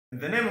In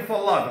the name of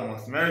Allah, the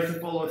most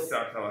merciful, we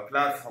start our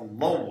class.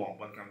 Hello and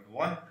welcome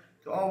everyone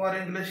to our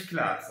English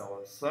class.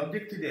 Our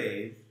subject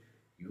today is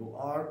You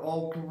Are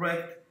All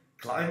Correct,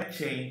 Climate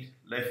Change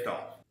Lift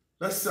Off.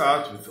 Let's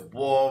start with a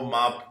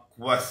warm-up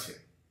question.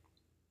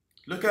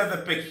 Look at the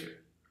picture.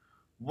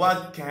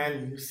 What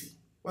can you see?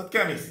 What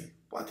can you see?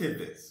 What is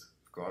this?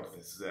 Of course,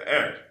 this is the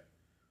Earth.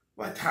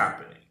 What's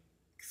happening?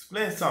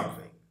 Explain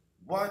something.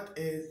 What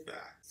is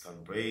that?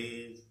 Sun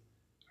rays,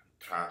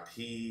 trapped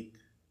heat.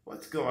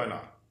 What's going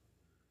on?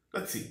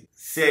 Let's see.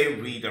 Say,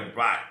 read, and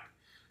write.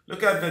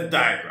 Look at the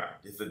diagram.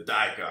 It's a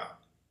diagram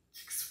to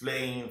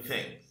explain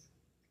things.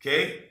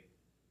 Okay?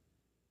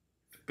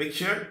 The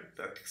picture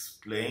that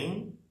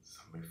explains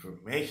some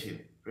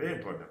information, very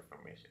important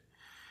information.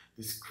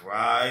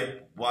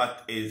 Describe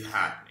what is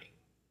happening.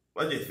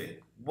 What do you think?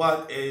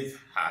 What is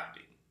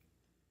happening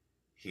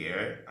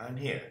here and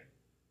here?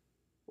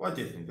 What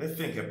do you think? Let's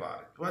think about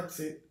it. What's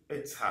it?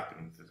 It's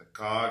happening to the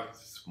car,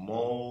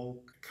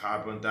 smoke,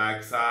 carbon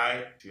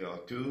dioxide,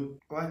 CO2.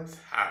 What's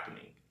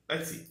happening?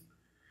 Let's see.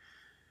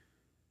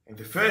 In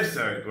the first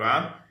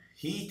diagram,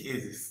 heat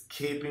is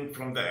escaping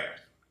from the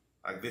earth,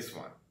 like this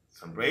one.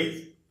 Some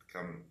rays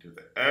come to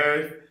the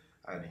earth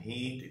and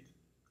heat,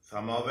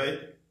 some of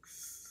it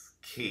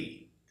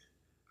escaped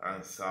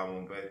and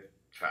some of it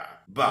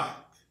trapped.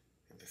 But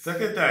in the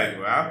second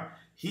diagram,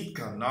 heat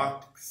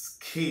cannot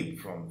escape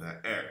from the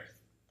earth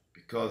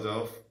because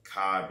of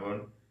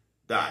carbon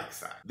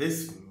dioxide.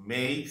 This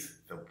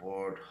makes the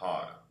world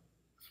hotter.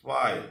 That's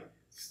why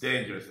it's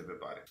dangerous,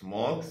 everybody.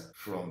 Smokes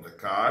from the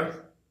cars,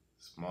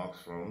 smokes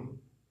from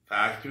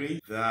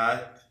factories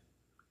that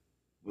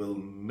will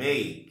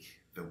make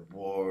the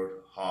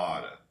world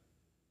hotter.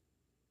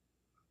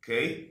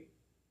 Okay?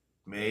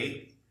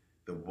 Make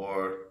the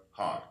world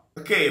hotter.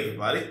 Okay,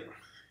 everybody.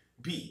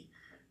 B.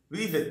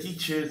 Read the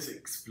teacher's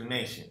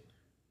explanation.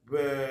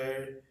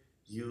 Were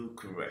you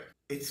correct?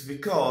 It's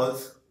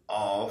because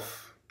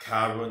of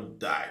carbon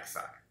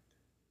dioxide,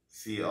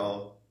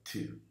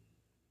 CO2.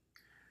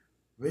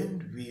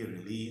 When we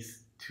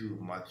release too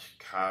much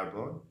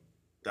carbon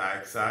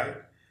dioxide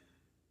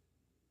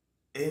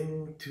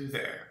into the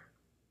air,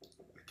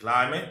 the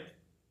climate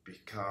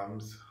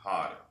becomes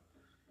hotter.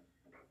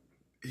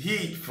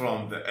 Heat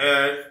from the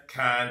earth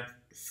can't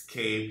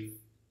escape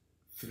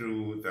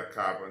through the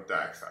carbon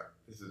dioxide.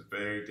 This is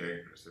very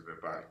dangerous,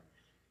 everybody.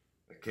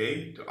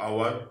 Okay, to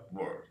our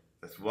world.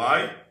 That's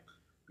why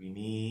we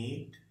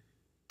need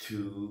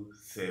to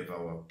save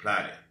our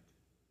planet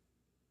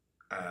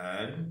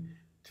and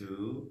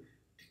to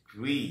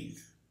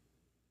decrease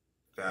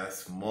the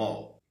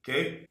smoke.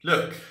 Okay,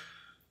 look,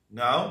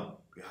 now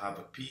we have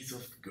a piece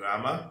of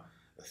grammar.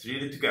 Let's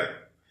read it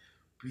together.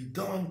 We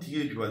don't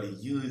usually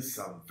use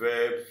some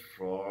verb,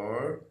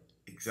 for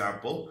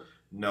example,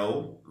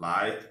 know,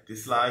 like,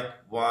 dislike,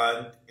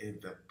 want in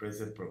the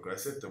present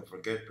progressive. Don't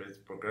forget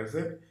present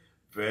progressive.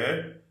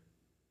 Verb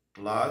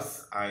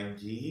plus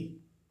ing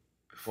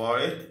before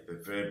it, the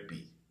verb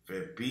be.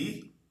 Verb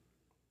be,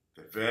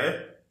 the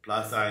verb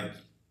plus ing.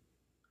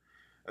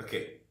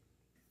 Okay.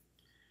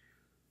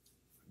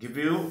 Give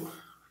you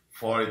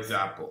 4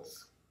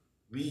 examples.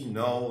 We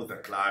know the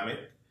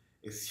climate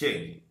is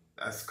changing.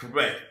 That's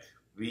correct.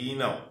 We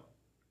know.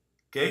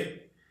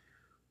 Okay?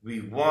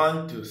 We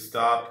want to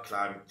stop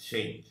climate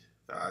change.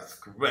 That's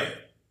correct.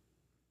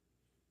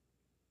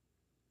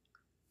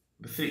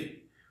 Number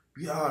 3.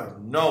 We are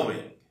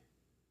knowing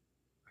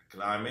the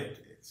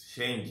climate is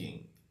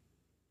changing.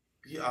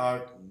 We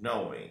are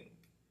knowing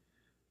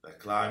the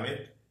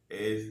climate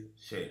is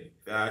changing.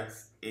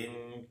 That's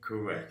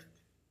incorrect.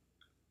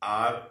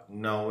 Are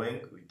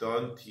knowing, we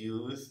don't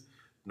use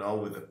know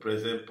with the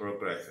present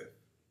progressive.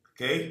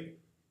 Okay?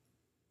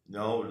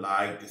 No,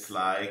 like,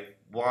 dislike,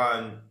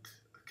 want.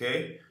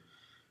 Okay?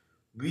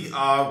 We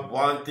are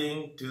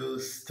wanting to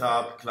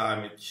stop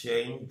climate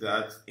change.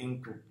 That's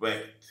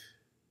incorrect.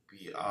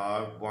 We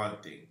are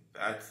wanting.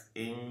 That's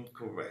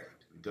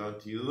incorrect. We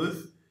don't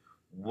use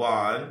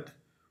want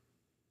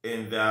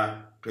in the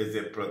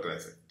present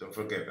progressive. Don't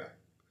forget that.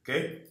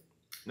 Okay?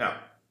 Now,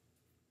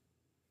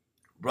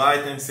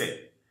 write and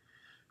say.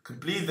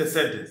 Complete the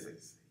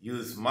sentences.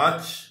 Use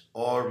much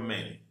or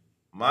many.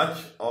 Much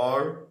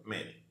or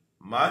many.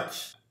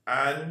 Much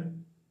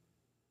and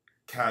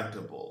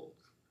countables.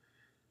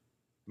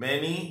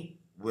 Many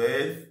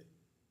with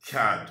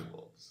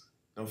countables.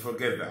 Don't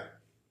forget that.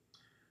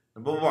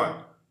 Number 1.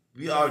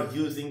 We are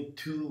using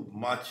too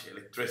much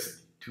electricity.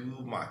 Too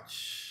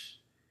much.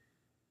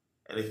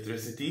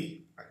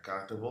 Electricity,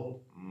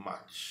 accountable,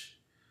 much.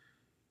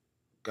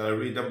 Gotta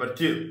read number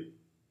 2.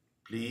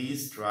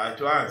 Please try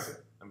to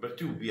answer. Number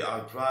 2, we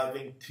are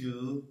driving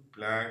 2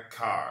 blank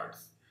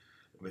cars.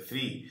 Number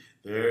 3,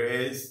 there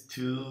is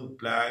 2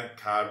 blank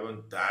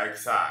carbon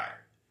dioxide.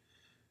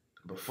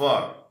 Number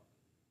 4,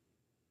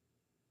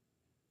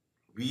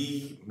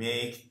 we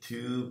make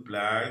 2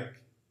 blank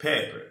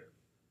paper.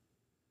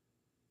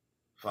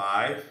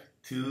 5,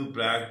 2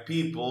 blank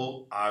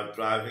people are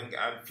driving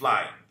and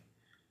flying.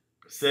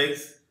 Number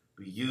 6,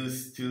 we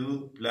use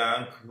 2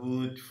 blank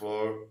wood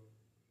for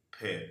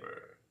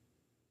paper.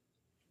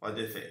 What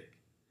do you think?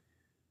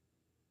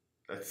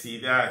 Let's see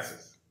the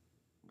answers.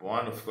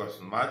 One, of course,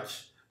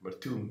 much. Number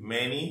two,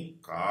 many.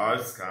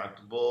 Cars,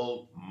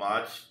 countable,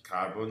 much.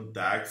 Carbon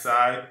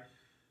dioxide.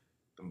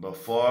 Number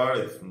four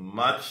is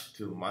much,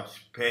 too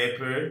much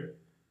paper.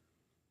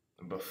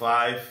 Number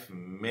five,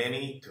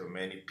 many, too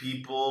many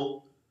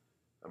people.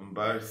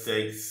 Number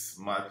six,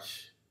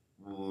 much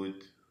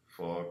wood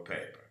for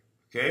paper.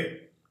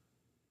 Okay?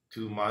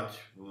 Too much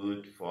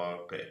wood for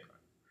paper.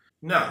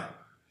 Now,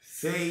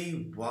 say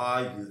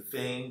why you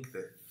think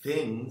the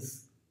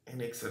things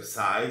in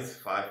exercise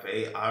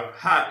 5A are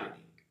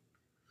happening.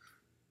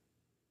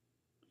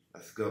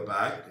 Let's go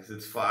back. This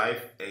is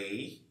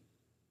 5A.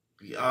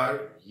 We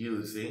are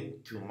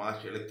using too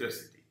much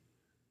electricity.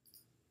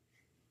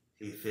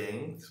 He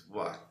thinks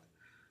what?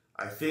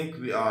 I think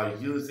we are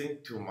using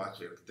too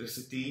much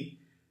electricity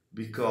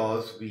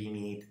because we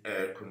need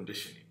air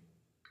conditioning.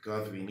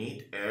 Because we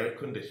need air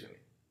conditioning.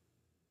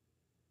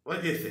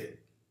 What do you think?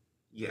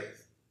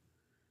 Yes.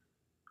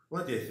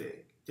 What do you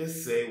think?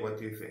 Just say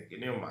what you think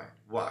in your mind.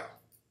 Why?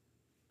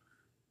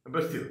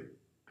 Number two,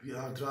 we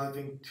are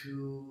driving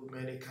too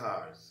many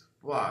cars.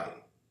 Why?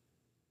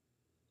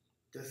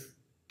 Just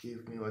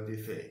give me what you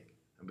think.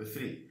 Number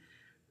three,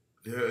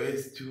 there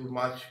is too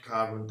much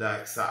carbon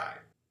dioxide.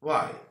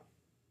 Why?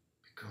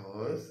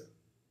 Because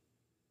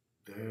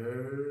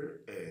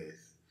there is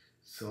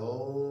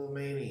so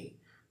many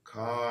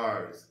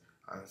cars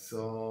and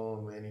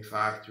so many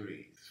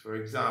factories. For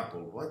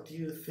example, what do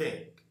you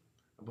think?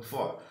 Number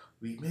four,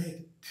 we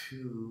make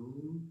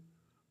too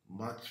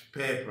much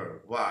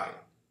paper. Why?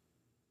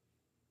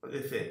 What do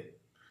you think?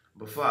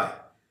 Number five,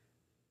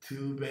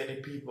 too many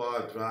people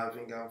are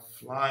driving and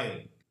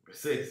flying. Number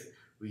six,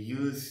 we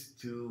use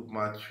too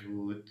much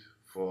wood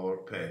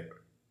for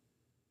paper.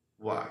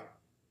 Why?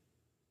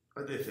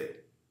 What do you think?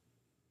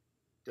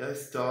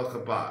 Just talk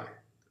about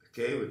it,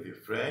 okay, with your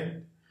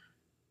friend,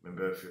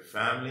 member of your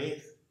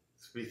family,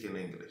 speak in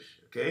English,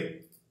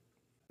 okay?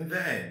 And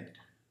then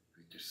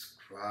we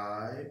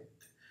describe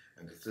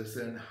and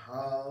listen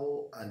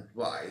how and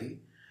why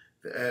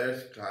the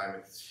Earth's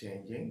climate is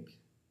changing.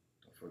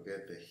 Don't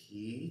forget the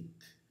heat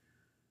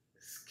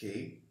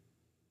escape,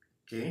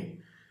 okay?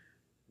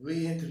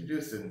 We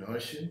introduce the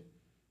notion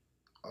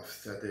of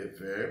stative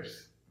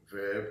verbs,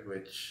 verb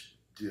which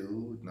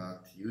do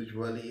not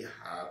usually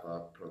have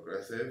a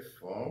progressive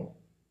form,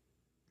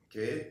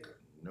 okay?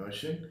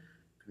 Notion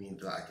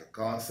means like a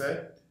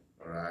concept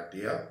or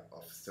idea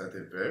of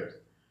stative verbs.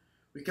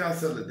 We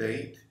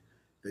consolidate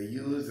the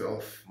use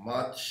of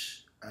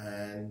much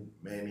and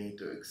many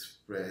to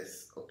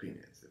express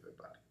opinions,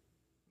 everybody.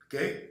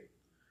 Okay?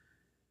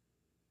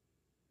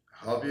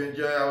 I hope you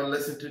enjoy our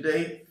lesson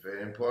today.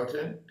 Very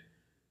important.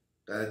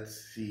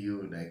 Let's see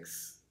you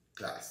next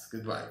class.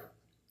 Goodbye.